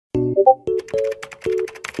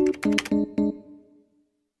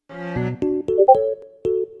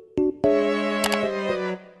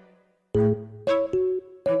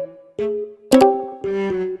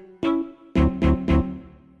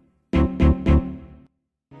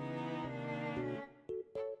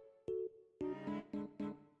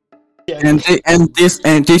And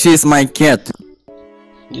this is my cat.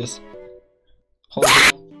 Yes. Hold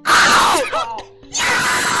on.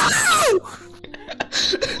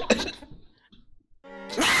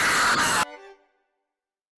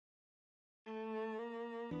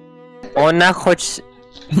 Ona хочет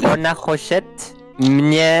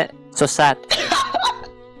мне сосать.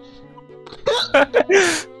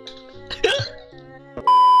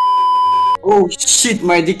 Oh shit,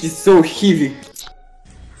 my dick is so heavy.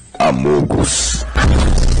 Amogus.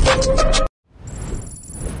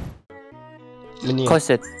 Мне.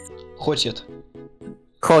 Хочет. Хочет.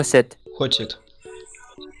 Хочет. Хочет.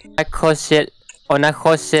 Она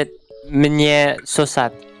хочет мне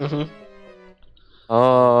сосать. Угу.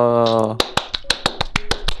 О.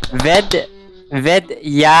 Ведь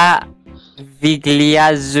я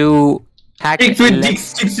выгляжу как Chicks with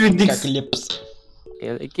dicks, chicks with Как dicks. лепс.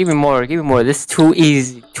 Give me more. This is too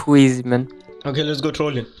easy, man. Okay, let's go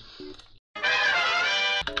trolling.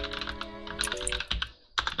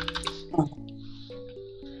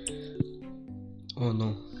 Oh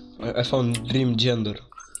no, I found dream gender.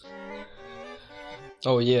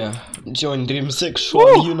 Oh yeah, join Dream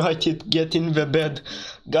Sexual United, get in the bed.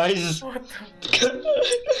 Guys, What the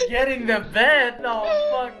Get in the bed? No,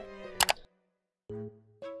 fuck.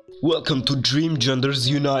 welcome to Dream Genders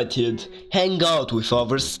United. Hang out with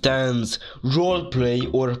our stands, roleplay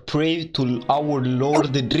or pray to our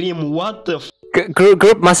Lord Dream. What the f-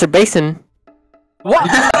 Group masturbation. What?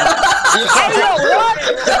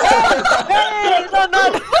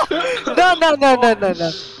 No.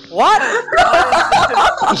 What?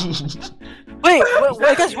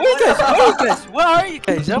 Wait, guys, where are you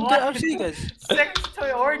guys? I'm seeing you guys. Sex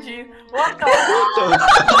toy orgy? What the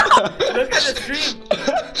fuck? Look at the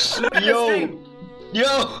stream. Look at the Yo, stream.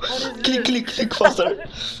 yo, click faster.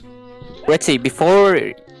 Let's see, before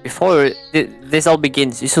this all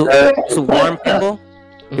begins, you should warn people.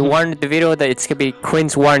 You warn the video that it's gonna be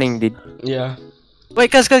cringe warning, dude. Yeah. Wait,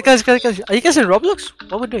 guys, are you guys in Roblox?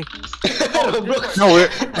 What we're doing? No, we're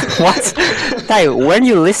what? Ty, weren't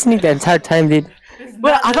you listening the entire time, dude?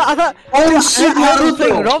 Wait, I thought. Oh shit, I was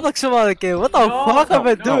playing Naruto! Roblox some other game. What the fuck am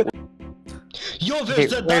I doing? Yo, Hey,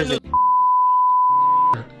 there's a where is it?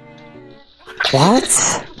 diamond.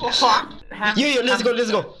 What? Yeah, let's go.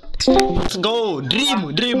 Let's go.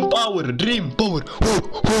 Dream power.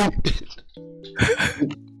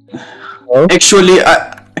 Actually,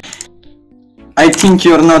 I think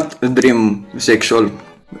you're not dream sexual,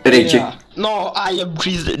 Reggie. Yeah. No, I am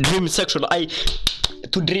dream sexual.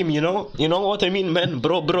 To dream, you know what I mean, man,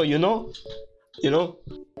 bro, you know. You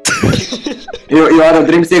are a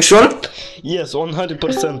dream sexual? Yes,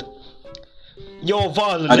 100%. Yo,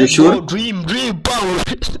 Val, Are you let's sure? go. Dream power.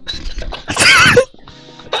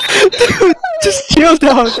 Just chill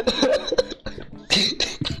down.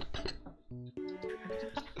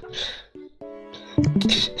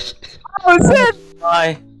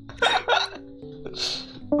 Bye.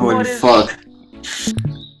 Holy What is- fuck.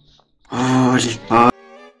 Holy fuck.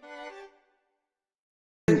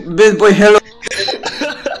 Bad boy, hello.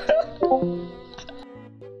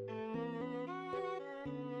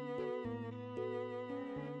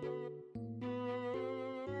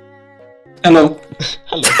 Hello.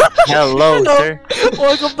 Hello, sir.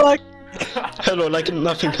 Welcome back. Hello, like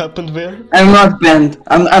nothing happened there. I'm not banned.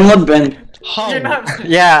 I'm not banned. How? You're not.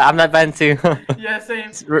 Yeah, I'm not banned too. Yeah,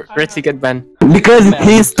 same. Richie get banned. Because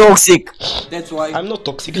he's toxic. That's why. I'm not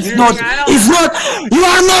toxic. It's not. It's not. You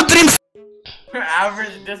are not dream.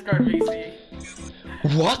 Average Discord VC.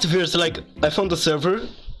 What? There's like, I found a server.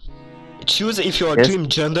 Choose if you are Yes. dream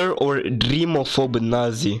gender or dreamophobe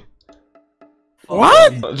Nazi.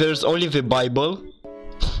 What? There's only the Bible.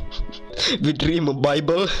 The dream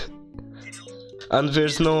Bible. And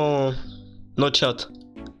there's no chat.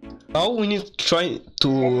 Now we need to try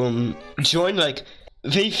to join, like,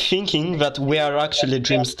 they thinking that we are actually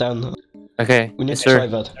Dream Stan. Okay, We need yes, to try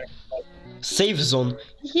sir. that. Safe zone.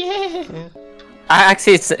 Yeah.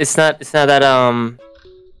 Actually, it's not that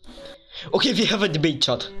Okay, we have a debate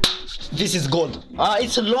chat. This is gold. Ah,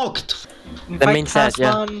 it's locked. the main chat,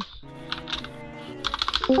 yeah. Hassan.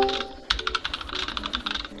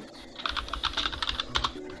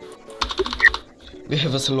 We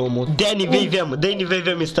have a slow mode. Danny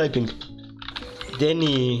Vavem is typing.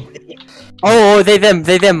 Danny. Oh, they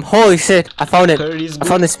them. Holy shit! I found it. Her is I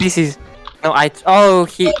found the species. No,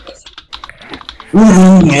 he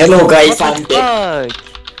Hello guys, I'm back.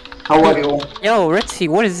 Fuck! How are you? Yo, Retsy,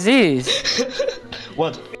 what is this?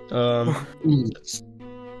 What?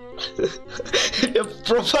 Your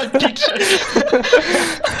profile picture.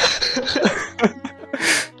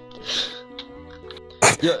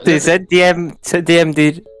 Yeah, They said DM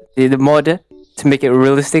the mod to make it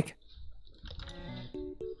realistic.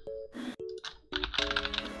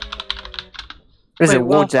 Where's a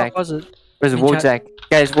what the Wojak? fuck was it? Where's a In chat? Wojak?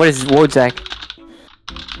 Guys, what is Wojak?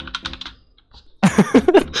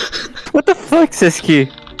 What the fuck,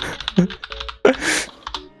 Sesky?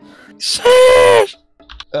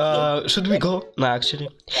 Should we go? No, actually.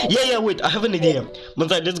 Yeah, wait, I have an idea.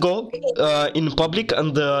 Manzai, let's go in public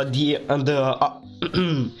and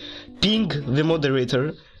ping the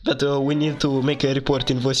moderator that we need to make a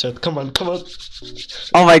report in voice chat. Come on.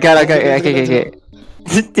 Oh my god, okay.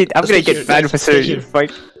 Dude, I'm gonna get banned for stay here. certain.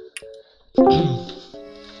 Fuck.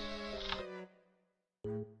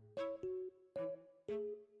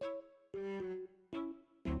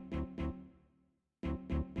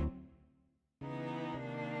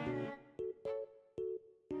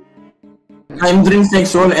 I'm dream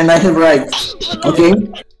sexual and I have rights. Okay?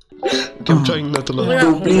 I'm trying not to laugh.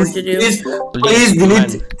 So please Please,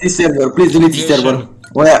 delete man. this server. Please delete this Yes, server.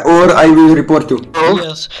 Or I will report you.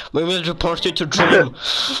 Yes, we will report you to Dream.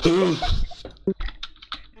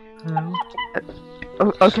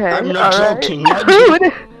 Okay. I'm not alright. joking.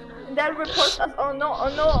 Dad reports us. Oh no.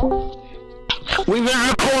 We will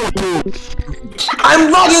report you.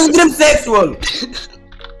 I'm fucking dream sexual.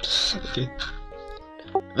 Okay.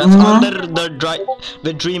 That's under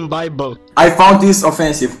the Dream Bible. I found this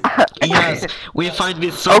offensive Yes, we find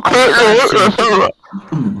this so offensive.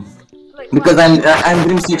 because I'm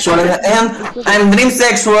dream sexual and I'm dream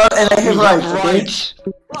sexual and I have rights.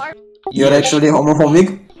 Okay? Right. You're actually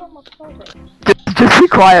homophobic. Just be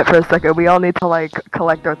quiet for a second. We all need to like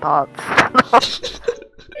collect our thoughts.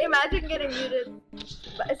 Imagine getting muted.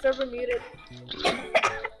 A server muted.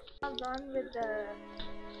 I'm done with the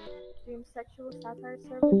dream sexual satire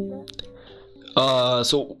server shit.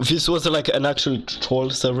 So this was like an actual troll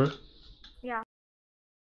server. Yeah.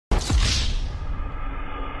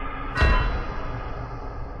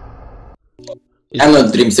 I'm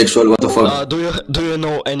not dream sexual. What the fuck? Do you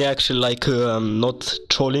know any actual like not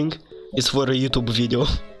trolling? It's for a YouTube video.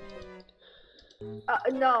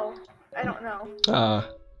 No, I don't know.